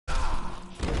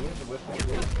Yeah,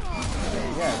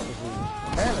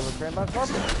 apparently we're trained by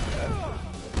Scorpion.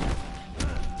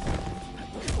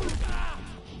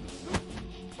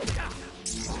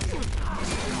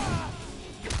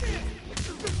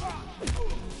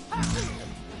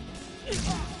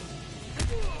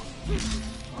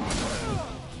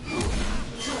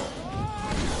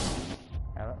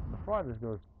 Now, before this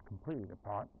goes completely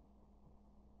apart,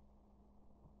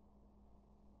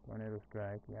 Tornado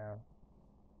Strike, yeah,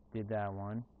 did that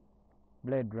one.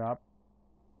 Blade Drop,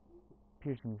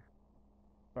 Piercing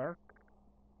Spark,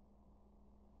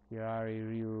 Shirari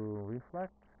Ryu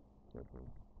Reflect,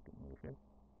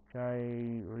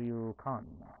 Shirari Ryu Con.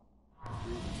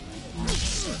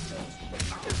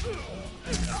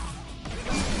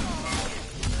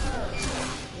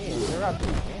 Hey, interrupt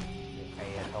me,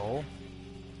 asshole.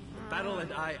 Battle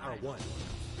and I are one.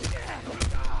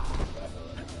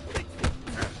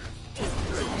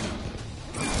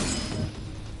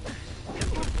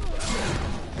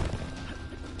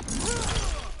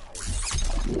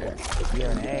 You're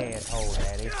an asshole,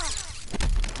 Daddy.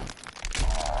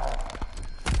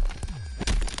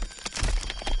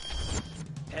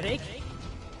 Headache?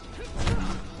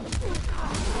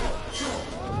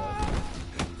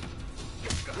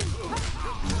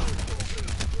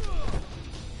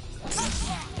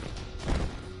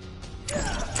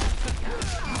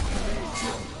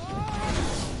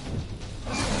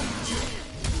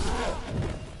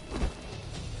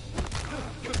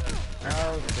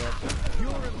 Oh, shit.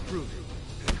 You're improving.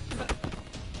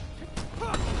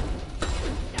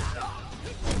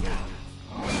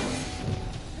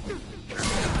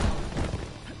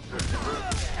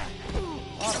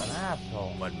 What an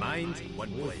asshole. One mind,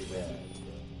 one blade.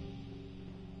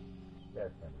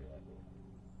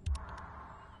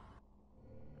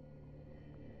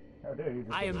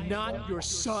 I am not your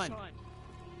son.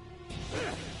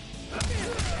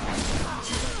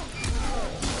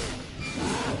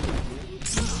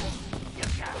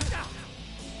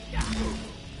 Yeah,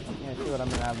 see what I'm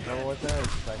gonna have trouble with there?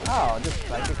 It's like, oh, just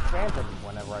psychic phantom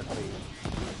whenever I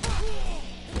please.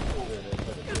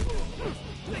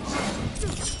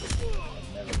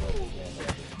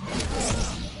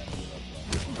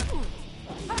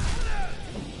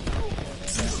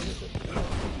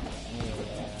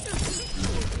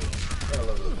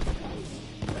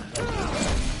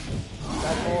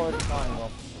 Back forward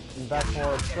triangle. And back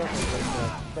forward circle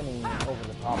with spinning over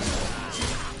the top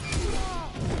of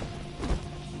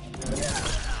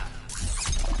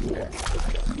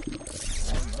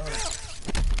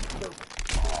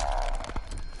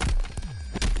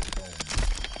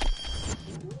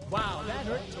Wow, that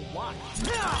hurt to watch.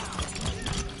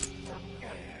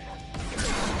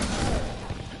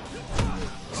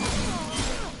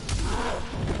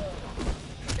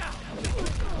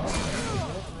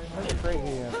 That's a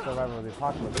crazy survivor of the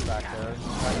apocalypse back there,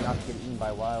 trying not to get eaten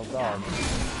by wild dogs.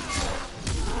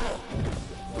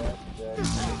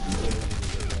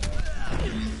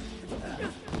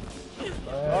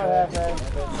 Go ahead, man.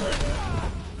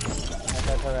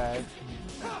 That's alright.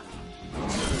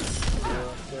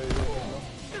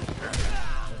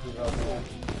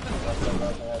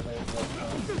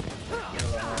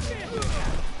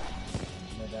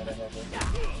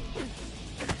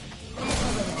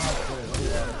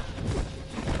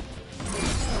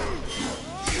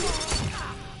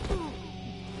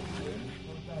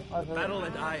 Battle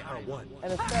and I are one.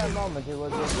 In a spare moment, it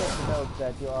was just to note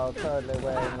that you are currently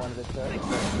wearing one of the shirts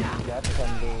that you get from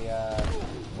the,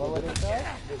 what would it say?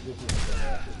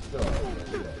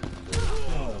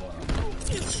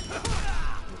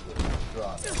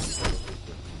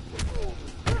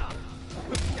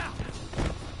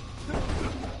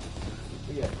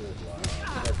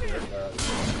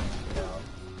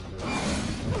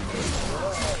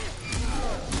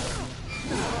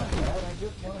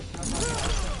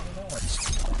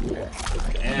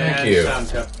 Thank you. Sound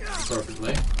kept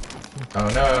appropriately. Oh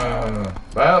no.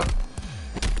 Well,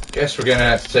 guess we're gonna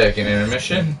have to take an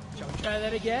intermission. Shall we try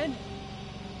that again?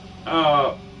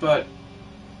 But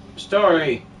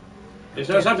story. There's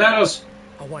no subtitles.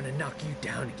 I want to knock you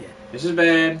down again. This is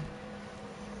bad.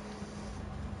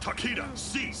 Takeda,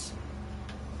 cease!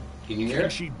 Can you hear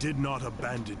it? She did not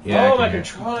abandon you. Yeah, I Oh, can my hear.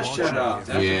 controller shut off.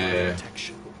 That's Yeah.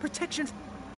 Protection. Protection.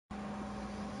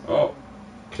 Oh.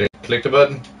 Click the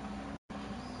button.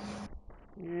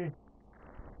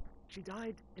 She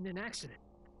died in an accident.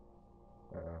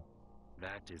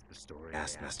 That is the story.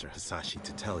 Asked Master Hasashi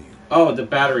to tell you, Oh, the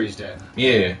battery's dead.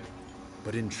 Yeah.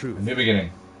 but in truth, New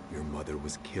beginning. your mother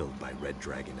was killed by Red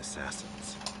Dragon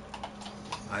assassins.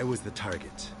 I was the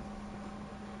target.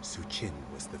 Suchin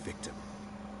was the victim.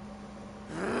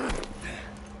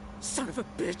 Son of a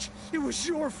bitch! It was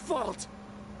your fault!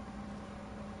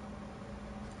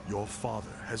 Your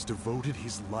father has devoted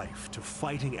his life to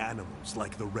fighting animals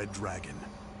like the Red Dragon.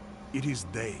 It is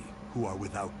they who are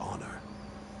without honor.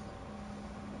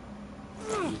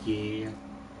 Yeah.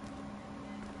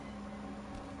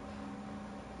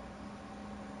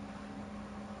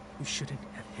 You shouldn't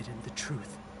have hidden the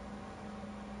truth.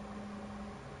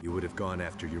 You would have gone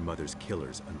after your mother's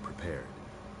killers unprepared.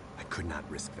 I could not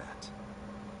risk that.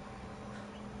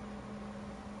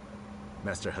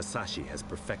 Master Hasashi has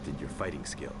perfected your fighting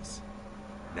skills.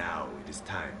 Now it is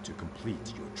time to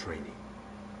complete your training.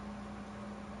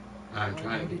 I'm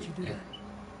trying. How did you do that?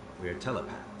 We are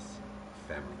telepaths.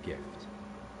 Family gift.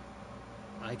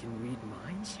 I can read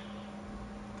minds?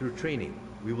 Through training,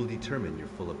 we will determine your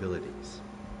full abilities.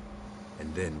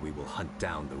 And then we will hunt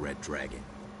down the Red Dragon.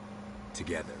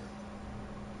 Together.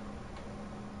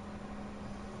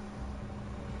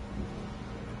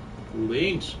 Cool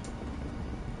beans.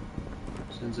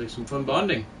 Sounds like some fun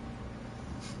bonding.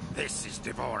 This is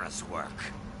Devora's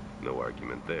work. No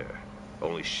argument there.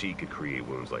 Only she could create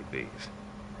wounds like these.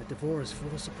 The Devore is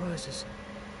full of surprises.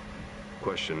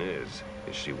 Question is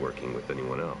she working with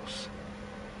anyone else?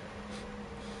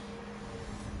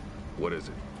 What is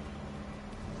it?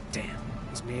 Damn,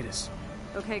 he's made us.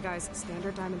 Okay, guys,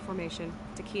 standard diamond formation.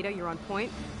 Takeda, you're on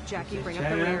point. Jackie, bring up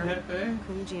the rear.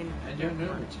 Kunjin. I don't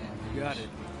know. You got it.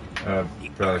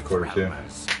 Probably quarter two.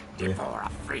 Devora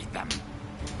freed them.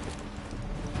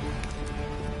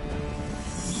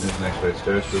 This next fight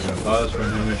starts, we're going to pause for a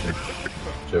new mission.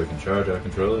 So we can charge our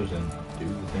controllers and do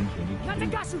the things we need to do.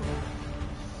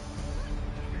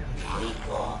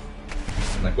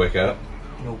 Like wake up?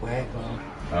 No way,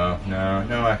 Oh,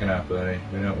 no whacking up, buddy.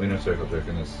 We know circle jerk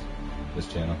in this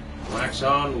channel. Wax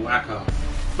on, whack off.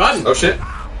 Button! Oh shit!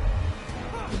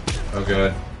 Oh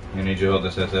god. I need you to hold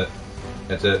this, that's it.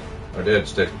 That's it. Or dead,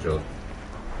 stick controller.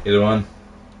 Either one.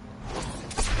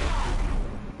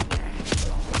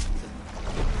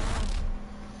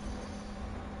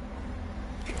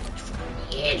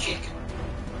 Magic.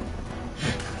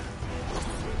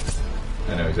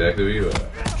 I know exactly where you are.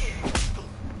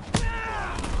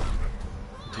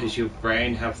 Does your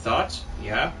brain have thoughts?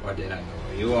 Yeah? Or did I know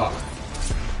where you are?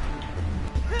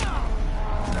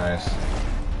 Nice.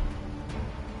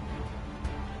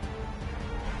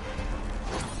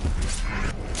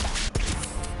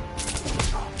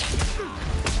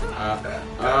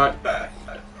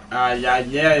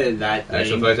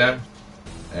 Actual fight time.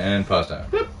 And pause time.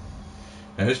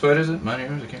 And whose fight is it? Mine or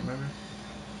yours? I can't remember.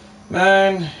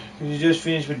 Man, you just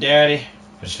finished with Daddy.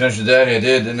 I just finished with Daddy, I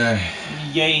did, didn't I?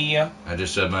 Yeah. I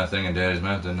just shoved my thing in Daddy's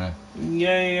mouth, didn't I?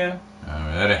 Yeah.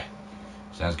 Alrighty.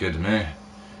 Sounds good to me.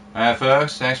 Alright,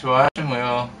 folks, thanks for watching.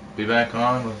 We'll be back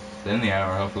on within the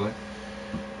hour, hopefully.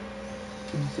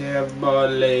 See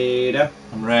everybody later.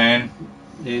 I'm Rain.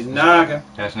 There's Naga.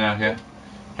 That's Naga.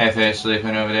 Hefe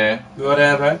sleeping over there.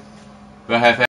 Whatever. Well, Hefe.